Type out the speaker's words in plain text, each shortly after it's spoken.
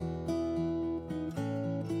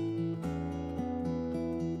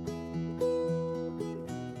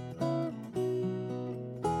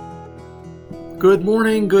Good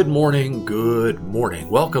morning, good morning, good morning.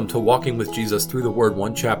 Welcome to Walking with Jesus Through the Word,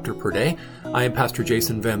 one chapter per day. I am Pastor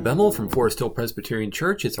Jason Van Bemmel from Forest Hill Presbyterian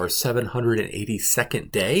Church. It's our 782nd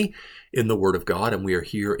day in the Word of God, and we are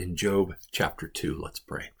here in Job chapter 2. Let's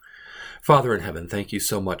pray. Father in heaven, thank you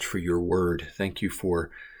so much for your Word. Thank you for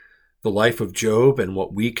the life of Job and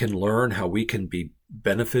what we can learn, how we can be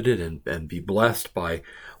benefited and be blessed by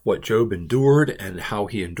what Job endured and how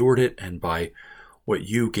he endured it, and by what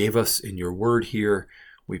you gave us in your word here.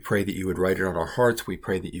 We pray that you would write it on our hearts. We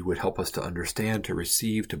pray that you would help us to understand, to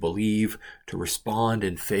receive, to believe, to respond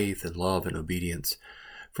in faith and love and obedience.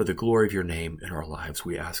 For the glory of your name in our lives,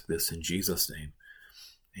 we ask this in Jesus' name.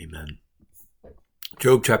 Amen.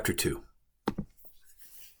 Job chapter 2.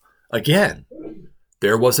 Again,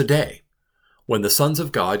 there was a day when the sons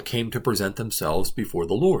of God came to present themselves before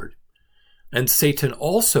the Lord, and Satan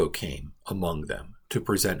also came among them to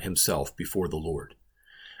present himself before the Lord.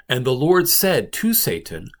 And the Lord said to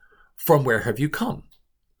Satan, "From where have you come?"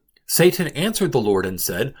 Satan answered the Lord and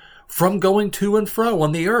said, "From going to and fro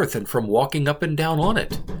on the earth, and from walking up and down on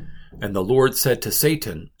it." And the Lord said to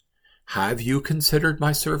Satan, "Have you considered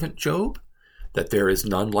my servant Job, that there is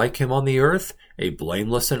none like him on the earth, a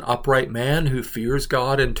blameless and upright man who fears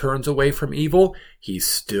God and turns away from evil? He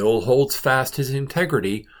still holds fast his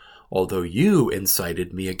integrity, although you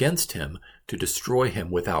incited me against him to destroy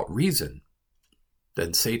him without reason."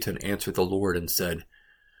 Then Satan answered the Lord and said,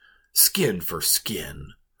 "Skin for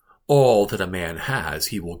skin. All that a man has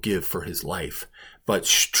he will give for his life. But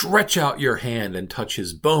stretch out your hand and touch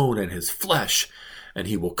his bone and his flesh, and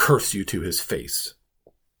he will curse you to his face."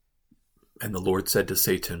 And the Lord said to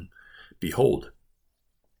Satan, "Behold,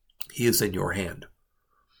 he is in your hand.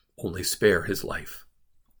 Only spare his life."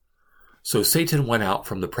 So Satan went out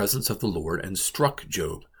from the presence of the Lord and struck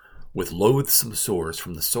Job with loathsome sores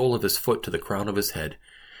from the sole of his foot to the crown of his head.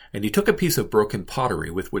 And he took a piece of broken pottery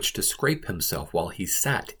with which to scrape himself while he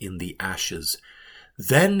sat in the ashes.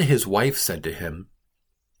 Then his wife said to him,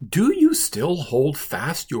 "Do you still hold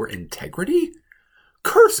fast your integrity?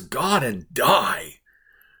 Curse God and die."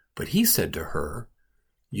 But he said to her,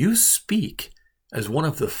 "You speak as one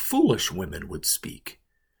of the foolish women would speak.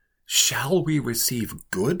 Shall we receive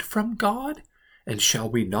good from God, and shall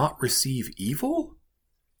we not receive evil?"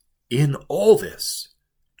 In all this,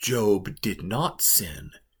 Job did not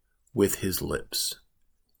sin with his lips.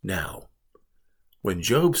 Now, when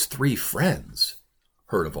Job's 3 friends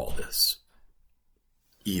heard of all this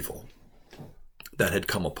evil that had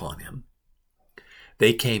come upon him,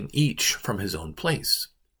 they came each from his own place.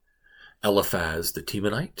 Eliphaz the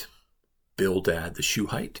Temanite, Bildad the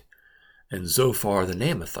Shuhite, and Zophar the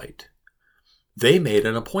Naamathite. They made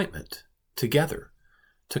an appointment together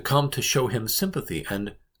to come to show him sympathy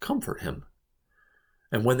and comfort him.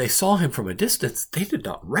 And when they saw him from a distance, they did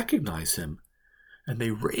not recognize him, and they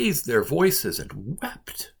raised their voices and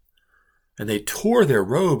wept. And they tore their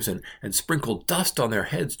robes and sprinkled dust on their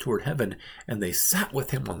heads toward heaven, and they sat with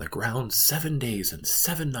him on the ground 7 days and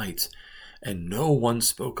 7 nights, and no one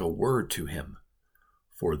spoke a word to him,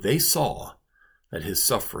 for they saw that his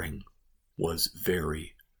suffering was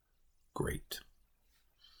very great.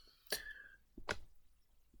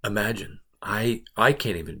 Imagine, I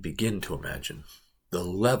can't even begin to imagine the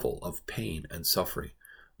level of pain and suffering.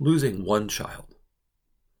 Losing one child,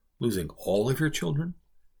 losing all of your children,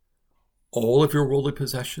 all of your worldly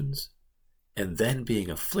possessions, and then being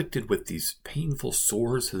afflicted with these painful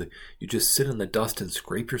sores so that you just sit in the dust and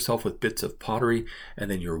scrape yourself with bits of pottery, and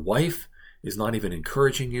then your wife is not even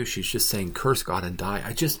encouraging you. She's just saying, "Curse God and die."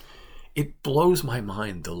 It blows my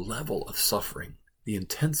mind, the level of suffering, the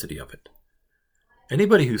intensity of it.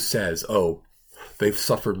 Anybody who says, "Oh, they've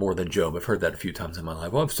suffered more than Job," I've heard that a few times in my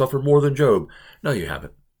life. "Well, I've suffered more than Job." No, you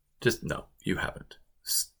haven't. No, you haven't.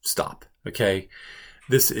 Stop, okay?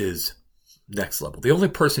 This is next level. The only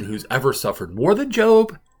person who's ever suffered more than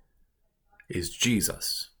Job is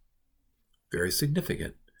Jesus. Very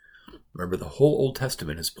significant. Remember, the whole Old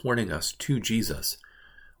Testament is pointing us to Jesus.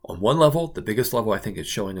 On one level, the biggest level, I think, is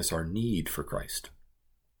showing us our need for Christ.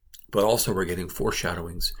 But also we're getting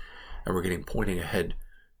foreshadowings, and we're getting pointing ahead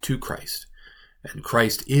to Christ. And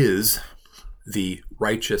Christ is the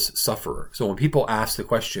righteous sufferer. So when people ask the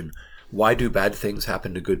question, why do bad things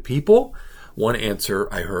happen to good people? One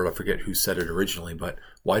answer I heard, I forget who said it originally, but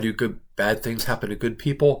why do bad things happen to good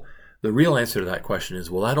people? The real answer to that question is,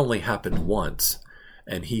 well, that only happened once,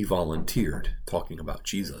 and he volunteered, talking about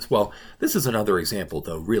Jesus. Well, this is another example,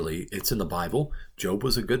 though, really. It's in the Bible. Job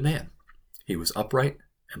was a good man. He was upright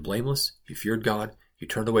and blameless. He feared God. He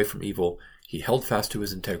turned away from evil. He held fast to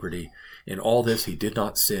his integrity. In all this, he did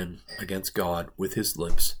not sin against God with his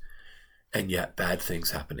lips, and yet bad things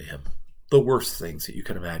happened to him. the worst things that you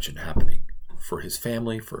can imagine happening for his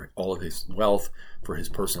family, for all of his wealth, for his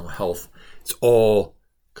personal health. It's all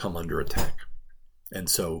come under attack. And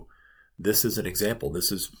so this is an example.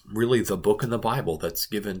 This is really the book in the Bible that's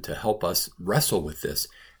given to help us wrestle with this.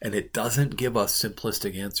 And it doesn't give us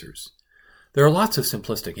simplistic answers. There are lots of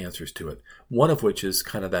simplistic answers to it. One of which is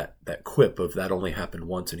kind of that quip of that only happened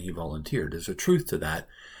once and he volunteered. There's a truth to that.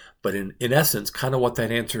 But in essence, kind of what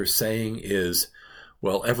that answer is saying is,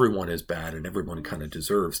 well, everyone is bad and everyone kind of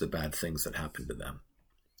deserves the bad things that happen to them.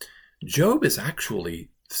 Job is actually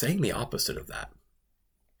saying the opposite of that.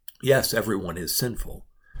 Yes, everyone is sinful,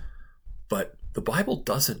 but the Bible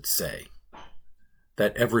doesn't say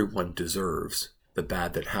that everyone deserves the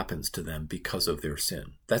bad that happens to them because of their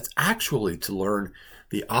sin. That's actually to learn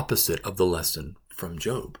the opposite of the lesson from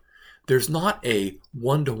Job. There's not a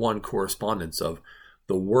one-to-one correspondence of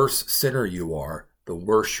the worse sinner you are, the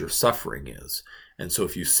worse your suffering is. And so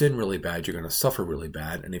if you sin really bad, you're going to suffer really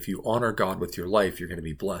bad. And if you honor God with your life, you're going to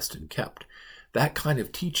be blessed and kept. That kind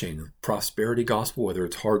of teaching, prosperity gospel, whether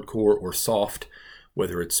it's hardcore or soft,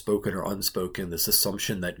 whether it's spoken or unspoken, this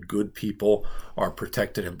assumption that good people are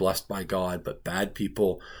protected and blessed by God, but bad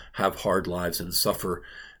people have hard lives and suffer,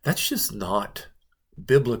 that's just not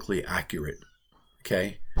biblically accurate.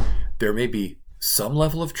 Okay? There may be some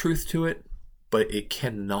level of truth to it, but it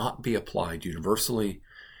cannot be applied universally.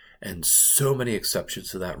 And so many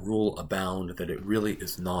exceptions to that rule abound that it really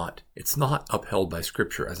is not, it's not upheld by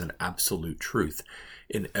Scripture as an absolute truth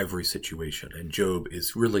in every situation. And Job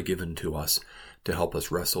is really given to us to help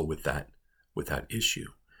us wrestle with that issue.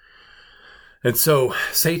 And so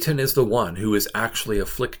Satan is the one who is actually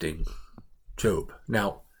afflicting Job.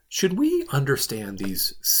 Now, should we understand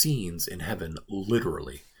these scenes in heaven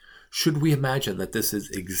literally? Should we imagine that this is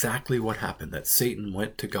exactly what happened, that Satan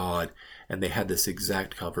went to God and they had this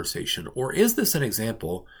exact conversation? Or is this an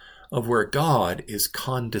example of where God is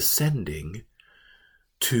condescending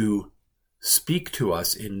to speak to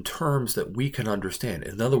us in terms that we can understand?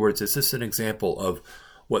 In other words, is this an example of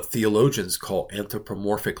what theologians call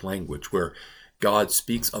anthropomorphic language, where God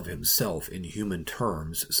speaks of himself in human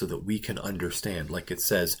terms so that we can understand? Like it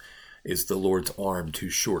says, is the Lord's arm too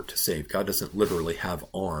short to save? God doesn't literally have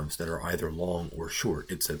arms that are either long or short.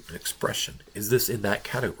 It's an expression. Is this in that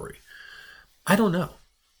category? I don't know.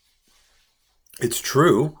 It's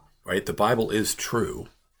true, right? The Bible is true.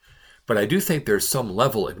 But I do think there's some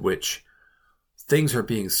level at which things are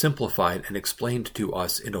being simplified and explained to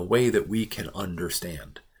us in a way that we can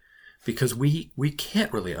understand. Because we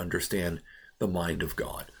can't really understand the mind of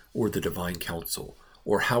God or the divine counsel,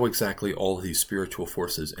 or how exactly all of these spiritual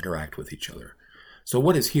forces interact with each other. So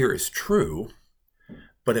what is here is true,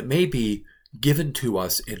 but it may be given to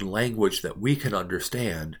us in language that we can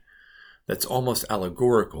understand, that's almost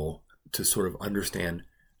allegorical to sort of understand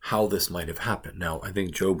how this might have happened. Now, I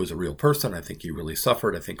think Job was a real person. I think he really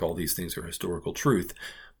suffered. I think all these things are historical truth.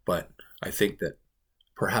 But I think that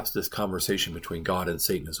perhaps this conversation between God and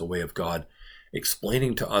Satan is a way of God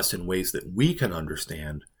explaining to us in ways that we can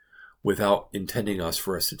understand, without intending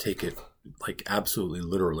for us to take it like absolutely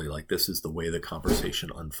literally, like this is the way the conversation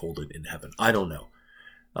unfolded in heaven. I don't know.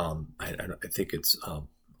 I think it's a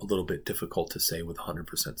little bit difficult to say with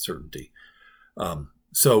 100% certainty.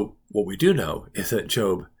 So what we do know is that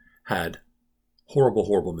Job had horrible,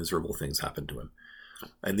 horrible, miserable things happen to him.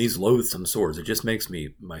 And these loathsome sores, it just makes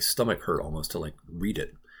my stomach hurt almost to like read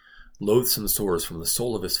it. Loathsome sores from the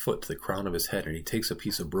sole of his foot to the crown of his head, and he takes a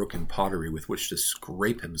piece of broken pottery with which to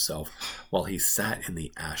scrape himself while he sat in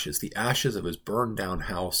the ashes of his burned down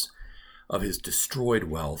house, of his destroyed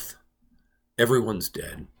wealth. Everyone's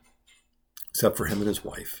dead, except for him and his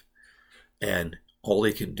wife. And all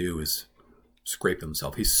he can do is scrape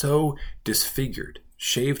himself. He's so disfigured,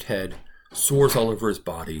 shaved head, sores all over his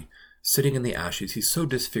body, sitting in the ashes. He's so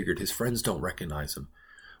disfigured, his friends don't recognize him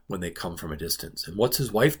when they come from a distance. And what's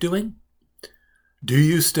his wife doing? Do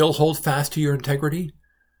you still hold fast to your integrity?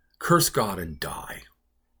 Curse God and die.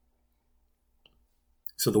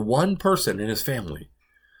 So the one person in his family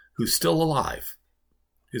who's still alive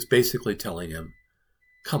is basically telling him,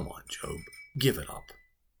 come on, Job, give it up.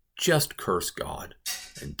 Just curse God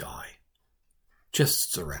and die.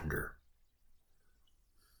 Just surrender.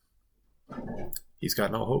 He's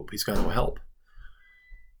got no hope. He's got no help.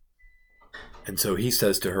 And so he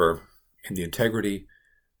says to her, in the integrity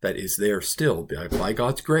that is there still by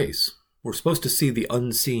God's grace, we're supposed to see the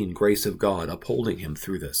unseen grace of God upholding him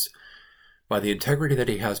through this. By the integrity that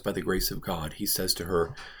he has by the grace of God, he says to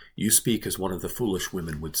her, you speak as one of the foolish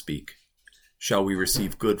women would speak. Shall we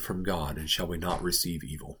receive good from God, and shall we not receive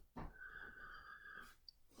evil?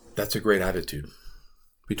 That's a great attitude.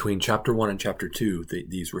 Between chapter 1 and chapter 2,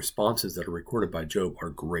 these responses that are recorded by Job are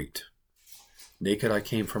great. Naked I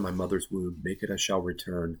came from my mother's womb, naked I shall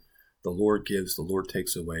return. The Lord gives, the Lord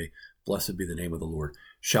takes away. Blessed be the name of the Lord.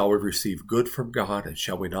 Shall we receive good from God, and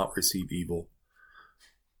shall we not receive evil?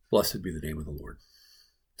 Blessed be the name of the Lord.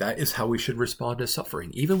 That is how we should respond to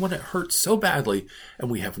suffering, even when it hurts so badly and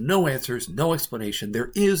we have no answers, no explanation.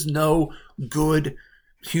 There is no good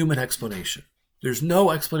human explanation. There's no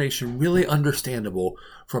explanation really understandable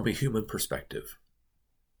from a human perspective.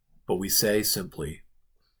 But we say simply,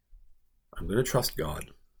 I'm going to trust God,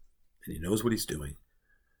 and He knows what He's doing.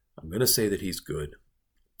 I'm going to say that He's good,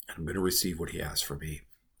 and I'm going to receive what He asks for me.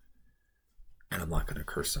 And I'm not going to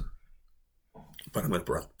curse Him, but I'm going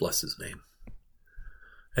to bless His name.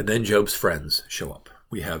 And then Job's friends show up.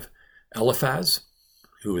 We have Eliphaz,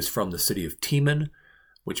 who is from the city of Teman,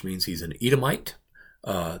 which means he's an Edomite.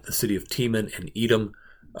 The city of Teman and Edom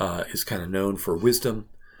is kind of known for wisdom.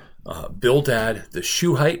 Bildad, the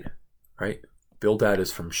Shuhite, right? Bildad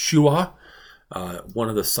is from Shua, one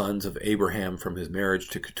of the sons of Abraham from his marriage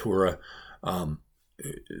to Keturah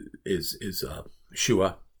is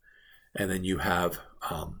Shua. And then you have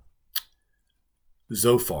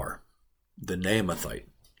Zophar, the Naamathite.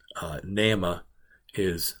 Naamah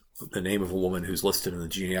is the name of a woman who's listed in the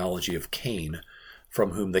genealogy of Cain,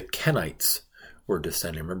 from whom the Kenites were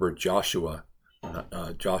descending. Remember Joshua's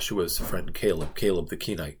friend Caleb the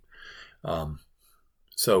Kenite.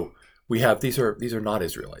 So we have these are not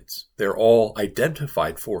Israelites. They're all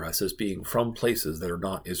identified for us as being from places that are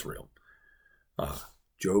not Israel.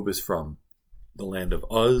 Job is from the land of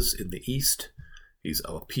Uz in the east. He's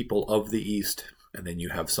a people of the east. And then you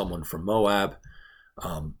have someone from Moab,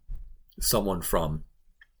 someone from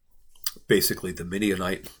basically the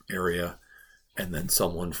Midianite area, and then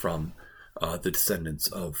someone from the descendants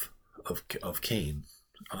of Cain.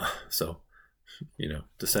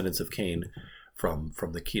 Descendants of Cain from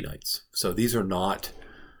the Kenites. So these are not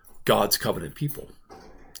God's covenant people.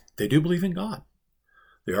 They do believe in God.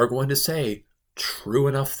 They are going to say true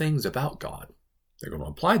enough things about God. They're going to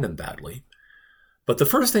apply them badly. But the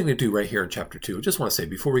first thing they do right here in chapter 2, I just want to say,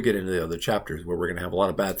 before we get into the other chapters where we're going to have a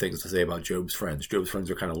lot of bad things to say about Job's friends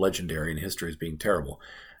are kind of legendary in history as being terrible.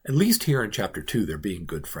 At least here in chapter 2, they're being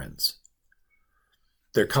good friends.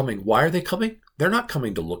 They're coming. Why are they coming? They're not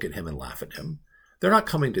coming to look at him and laugh at him. They're not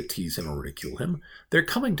coming to tease him or ridicule him. They're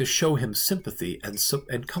coming to show him sympathy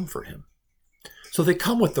and comfort him. So they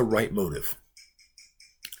come with the right motive.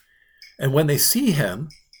 And when they see him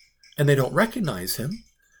and they don't recognize him,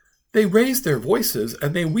 they raise their voices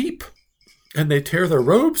and they weep, and they tear their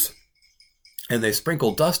robes, and they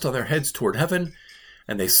sprinkle dust on their heads toward heaven,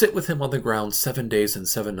 and they sit with him on the ground 7 days and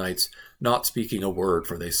 7 nights, not speaking a word,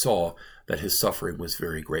 for they saw that his suffering was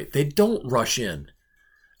very great. They don't rush in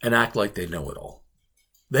and act like they know it all.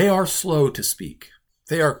 They are slow to speak.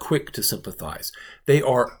 They are quick to sympathize. They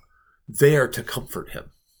are there to comfort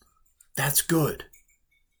him. That's good.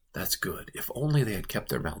 That's good. If only they had kept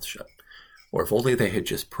their mouths shut. Or if only they had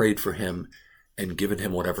just prayed for him and given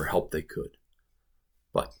him whatever help they could.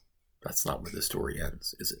 But that's not where the story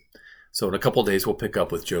ends, is it? So in a couple of days, we'll pick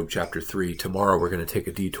up with Job chapter 3. Tomorrow, we're going to take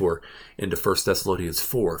a detour into 1 Thessalonians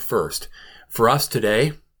 4 first. For us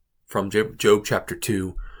today, from Job chapter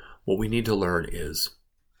 2, what we need to learn is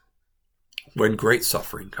when great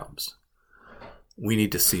suffering comes, we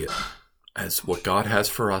need to see it as what God has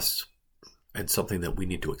for us and something that we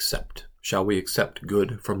need to accept. Shall we accept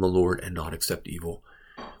good from the Lord and not accept evil?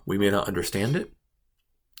 We may not understand it,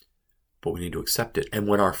 but we need to accept it. And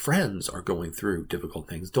when our friends are going through difficult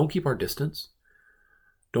things, don't keep our distance.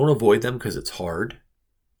 Don't avoid them because it's hard.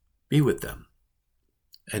 Be with them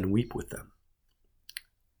and weep with them.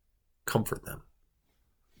 Comfort them.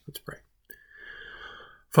 Let's pray.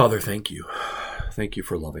 Father, thank you. Thank you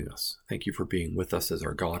for loving us. Thank you for being with us as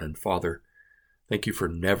our God and Father. Thank you for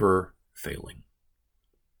never failing.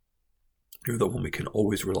 You're the one we can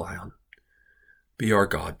always rely on. Be our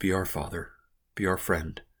God, be our Father, be our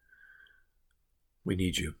friend. We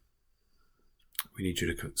need you. We need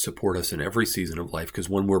you to support us in every season of life, because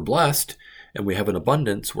when we're blessed and we have an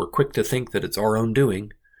abundance, we're quick to think that it's our own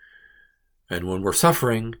doing. And when we're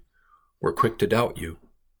suffering, we're quick to doubt you.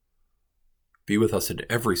 Be with us in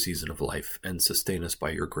every season of life and sustain us by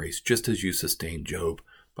your grace, just as you sustained Job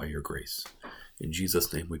by your grace. In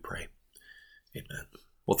Jesus' name we pray. Amen.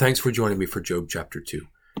 Well, thanks for joining me for Job chapter 2.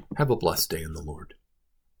 Have a blessed day in the Lord.